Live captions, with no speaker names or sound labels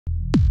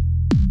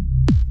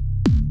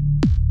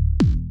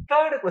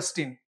Third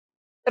question.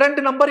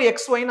 ரெண்டு number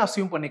x y ன்னு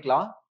assume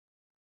பண்ணிக்கலாம்.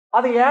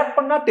 அதை ஆட்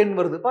பண்ணா 10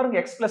 வருது. பாருங்க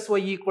x plus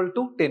y equal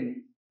to 10.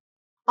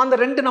 அந்த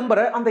ரெண்டு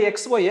நம்பரை அந்த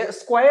x y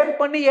ஸ்கொயர்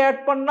பண்ணி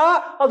ஆட் பண்ணா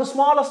அது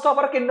ஸ்மாலஸ்டா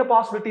வரைக்கும் என்ன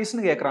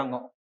பாசிபிலிட்டிஸ்னு கேக்குறாங்க.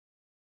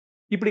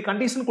 இப்படி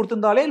condition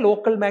கொடுத்திருந்தாலே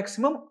local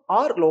maximum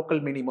R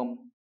local minimum.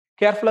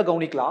 கேர்ஃபுல்லா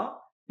கவனிக்கலாம்.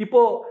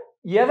 இப்போ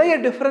எதைய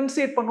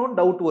டிஃபரன்சியேட் பண்ணணும்னு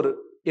டவுட் வரும்.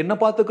 என்ன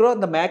பார்த்துக்கிறோம்,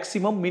 அந்த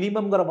மேக்ஸிமம்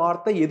மினிமம்ங்கிற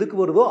வார்த்தை எதுக்கு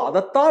வருதோ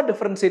அதைத்தான்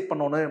டிஃபரன்சியேட்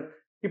பண்ணணும்.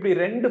 இப்படி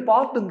ரெண்டு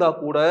பார்ட் இருந்தா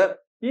கூட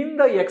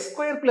இந்த X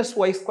square plus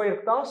Y square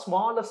தான்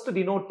ஸ்மாலஸ்ட்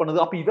டினோட் பண்ணுது.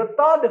 அப்ப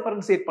இதைத்தான்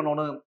டிஃபரன்சியேட்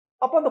பண்ணணும்.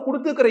 அப்ப அந்த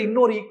கொடுத்துக்கிற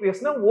இன்னொரு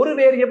ஈக்குவேஷனை ஒரு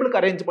வேரியபிளுக்கு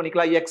அரேஞ்ச்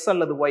பண்ணிக்கலாம், எக்ஸ்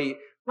அல்லது ஒய்.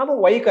 நம்ம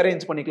ஒய்க்கு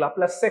அரேஞ்ச் பண்ணிக்கலாம்.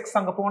 பிளஸ் எக்ஸ்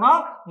அங்க போனா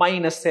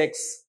minus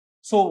X.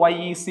 So y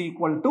is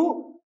equal to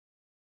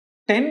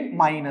 10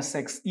 minus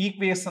x.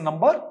 Equation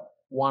number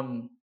 1.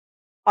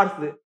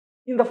 அடுத்து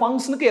இந்த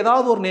ஃபங்க்ஷனுக்கு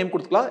ஏதாவது ஒரு நேம்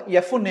கொடுத்துக்கலாம்,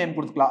 f நேம்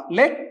கொடுத்துக்கலாம்.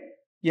 Let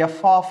f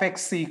of x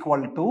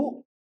equal to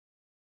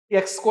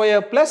x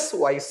square plus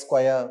y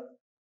square.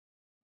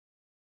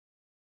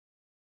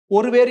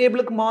 ஒரு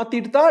வேரியபிளுக்கு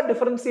மாத்திட்டு தான்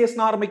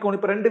டிஃபரன்சியேஷன் ஆரம்பிக்கும்.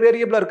 இப்ப ரெண்டு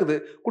வேரியபிளா இருக்குது,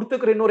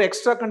 கொடுத்துக்கிற இன்னொரு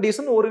எக்ஸ்ட்ரா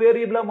கண்டிஷன் ஒரு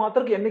வேரியபிளா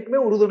மாத்திரக்கு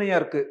என்னைக்குமே உறுதுணையா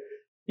இருக்கு.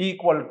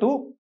 Equal to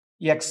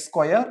x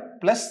square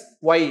plus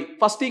y.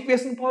 First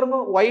equation பாருங்க,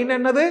 y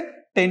என்னது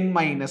 10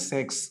 minus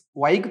x.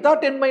 y க்கு தான்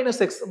 10 minus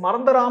x.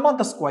 மறந்துடாம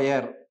அந்த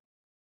ஸ்கொயர்.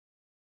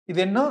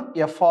 இது என்ன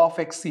f of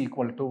x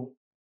equal to.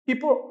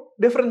 இப்போ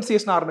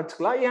டிஃபரன்சியேஷன்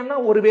ஆரம்பிச்சுக்கலாம், ஏன்னா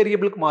ஒரு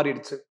வேரியபிளுக்கு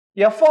மாறிடுச்சு.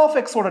 f of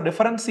x ஓட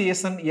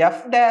டிஃபரன்சியேஷன் f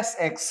dash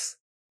x.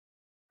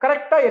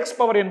 கரெக்டா x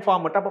பவர் n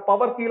ஃபார்மட். அப்ப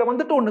பவர் கீழே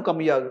வந்துட்டு ஒன்னு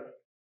கம்மியாகுது.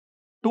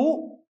 2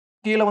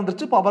 கீழே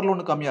வந்துருச்சு, பவர்ல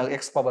ஒன்னு கம்மியாகுது,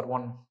 x பவர்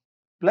 1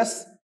 பிளஸ்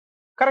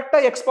கரெக்டா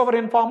x பவர்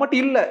n ஃபார்மட்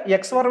இல்ல,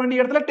 x வர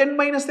வேண்டிய இடத்துல 10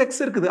 மைனஸ் x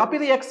இருக்குது. அப்ப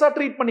இதை x ஆ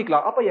ட்ரீட்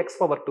பண்ணிக்கலாம். அப்ப x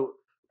பவர் 2.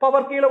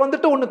 பவர் கீழே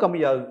வந்துட்டு ஒன்னு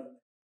கம்மியாகுது.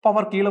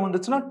 பவர் கீழே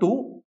வந்துச்சுன்னா 2,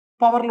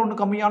 பவர்ல ஒன்னு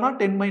கம்மியானா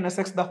 10 minus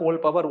x the whole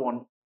power 1.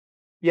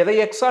 எதை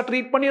x ஆ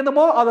ட்ரீட்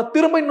பண்ணியிருந்தோமோ அதை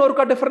திரும்ப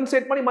இன்னொருக்கா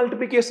டிஃபரன்சியேட் பண்ணி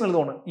மல்டிப்ளிகேஷன்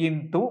எழுதணும்.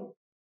 இன்டு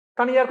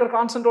தனியா இருக்கிற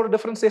கான்ஸ்டன்டோட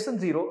டிஃபரன்சியேஷன்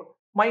 0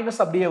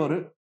 மைனஸ் அப்படியே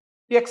வரும்.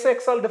 x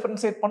x ஆல்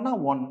டிஃபரன்சியேட் பண்ணா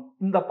 1.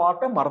 இந்த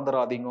பார்ட்டை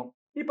மறந்துடாதீங்க.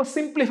 இப்ப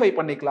சிம்பிளிஃபை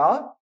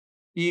பண்ணிக்கலாம்.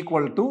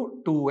 Equal to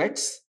 2x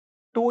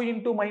 2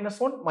 into minus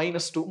 1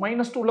 minus 2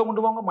 minus 2 உள்ள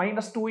கொண்டு வாங்க.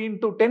 minus 2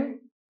 into 10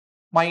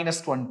 minus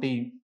 20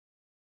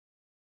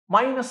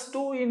 minus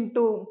 2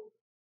 into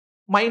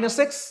minus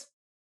x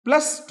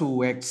plus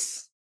 2x.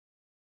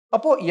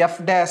 அப்போ f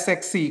dash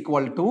x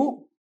equal to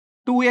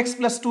 2x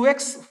plus 2x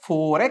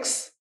 4x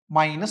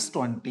minus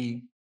 20.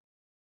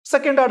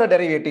 Second order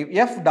derivative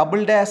f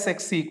double dash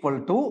x equal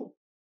to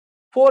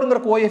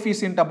 4ங்கிற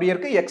coefficient அப்படியே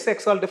இருக்கு, x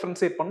x all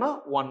differentiate பண்ணா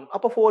 1.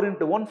 அப்ப 4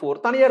 into 1 4.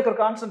 தனியா இருக்கிற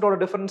கான்ஸ்டன்டோட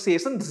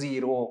differentiation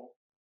 0.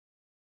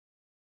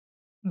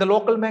 இந்த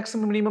local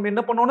maximum minimum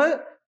என்ன பண்ணணும்,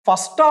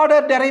 ஃபர்ஸ்ட்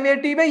ஆர்டர்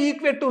டெரிவேட்டிவை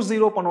ஈக்குவேட் டு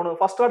 0 பண்ணணும்.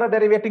 First order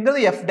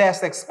டெரிவேட்டிவ்ங்கிறது f dash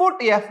x. put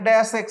f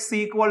dash x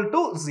equal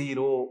to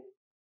 0.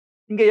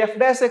 இங்க f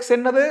dash x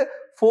என்னது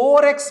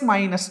 4x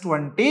minus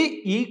 20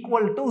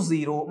 equal to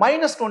 0.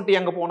 minus 20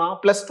 அங்க போனா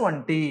plus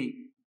 20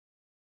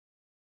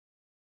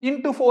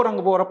 into 4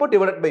 அங்க போறப்போ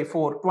divided by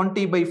 4.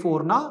 20 by 4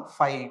 னா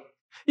 5.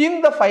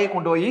 இந்த 5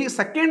 கொண்டு போய்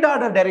செகண்ட்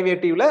ஆர்டர்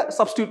டெரிவேட்டிவ்ல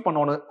சப்ஸ்டிட்யூட்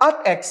பண்ணணும். at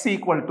x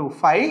equal to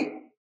 5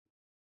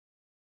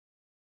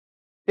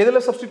 எதுல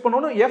சப்ஸ்டிட்யூட்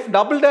பண்ணணும், f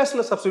டபுள்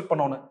டேஷ்ல சப்ஸ்டிட்யூட்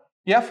பண்ணணும்.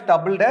 f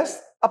டபுள் டேஷ்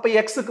அப்ப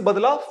x க்கு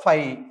பதிலா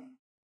 5.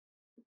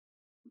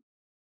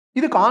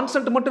 இது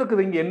கான்ஸ்டன்ட் மட்டும்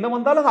இருக்குது, இங்க என்ன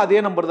வந்தாலும் அதே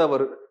நம்பர் தான்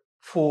வரும்.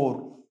 4.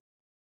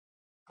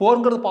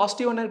 4ங்கிறது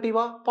பாசிட்டிவா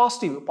நெகட்டிவா,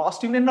 பாசிட்டிவ்.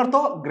 பாசிட்டிவ் என்ன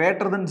அர்த்தம்,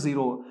 கிரேட்டர் தென்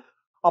 0.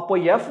 அப்போ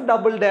f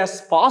டபுள் டேஷ்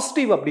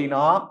பாசிட்டிவ்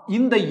அப்படின்னா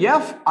இந்த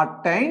f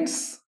அட்டைன்ஸ்,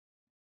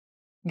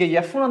 இங்க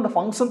f அந்த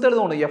ஃபங்க்ஷன்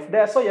எழுதணும். f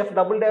Dasho f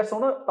double Dasho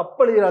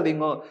தப்பு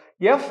எழுதிராதீங்க.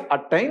 f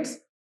அட்டைன்ஸ்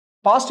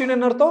பாசிட்டிவ்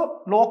என்ன அர்த்தம்,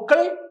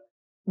 local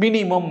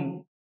minimum.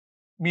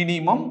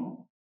 Minimum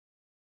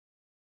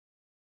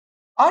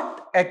at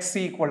x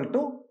equal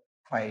to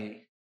 5.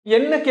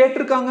 என்ன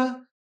கேட்டிருக்காங்க,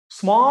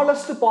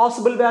 smallest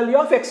possible value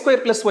of x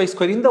square plus y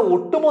square. இந்த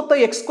ஒட்டுமொத்த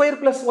x square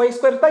plus y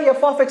square தான்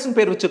f of x ன்னு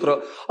பேர்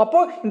வச்சுக்கிறோம். அப்போ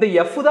இந்த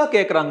f தான்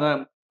கேக்குறாங்க.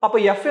 அப்ப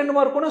f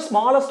என்னமா இருக்கும்னா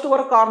ஸ்மாலஸ்ட்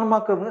வர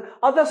காரணமாக்குது,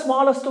 அத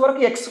ஸ்மாலஸ்ட்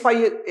வரைக்கும்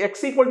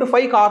x equal to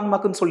 5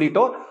 காரணமாக்குன்னு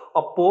சொல்லிட்டோம்.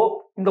 அப்போ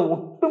இந்த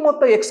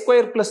ஒட்டுமொத்த x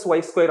square plus y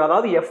square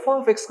அதாவது f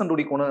of x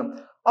கண்டுபிடிக்கணும்.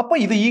 அப்ப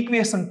இது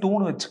ஈக்குவேஷன் 2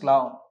 னு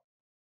வெச்சுக்கலாம்.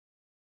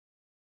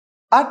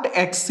 at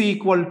x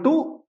equal to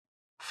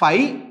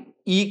 5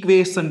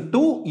 equation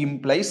 2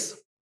 implies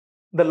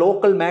the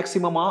local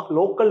maximum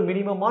local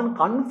minimum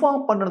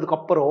confirm பண்ணதுக்கு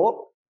அப்புறம்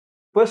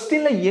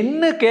क्वेश्चनல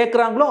என்ன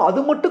கேக்குறாங்களோ அது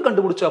மட்டும்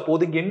கண்டுபிடிச்சா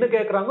போதும். இங்க என்ன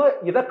கேக்குறாங்க,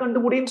 இத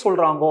கண்டுபிடின்னு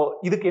சொல்றாங்க.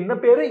 இதுக்கு என்ன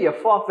பேரு,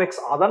 f of x.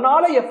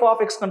 அதனால f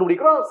of x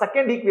கண்டுபிடிக்கிறோம்.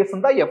 செகண்ட்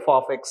ஈக்குவேஷன் தான் f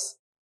of x.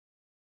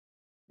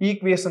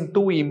 Equation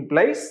 2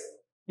 implies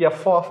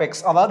f of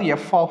x அதாவது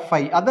f of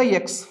 5. அத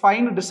x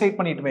 5 னு டிசைட்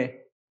பண்ணிட்டுமே.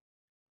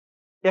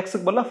 x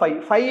க்கு பதிலா 5.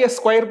 5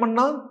 ஸ்கொயர்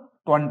பண்ணா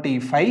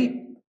 25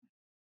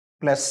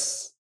 பிளஸ்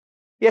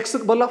x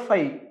க்கு பதிலா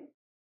 5.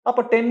 அப்ப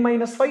 10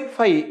 minus 5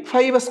 5.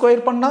 5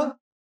 ஸ்கொயர் பண்ணா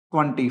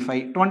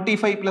 25.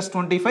 25 plus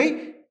 25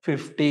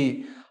 50.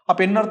 அப்ப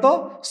என்ன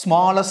அர்த்தம்,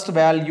 smallest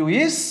value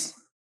is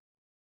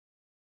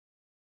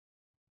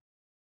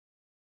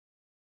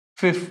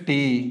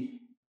 50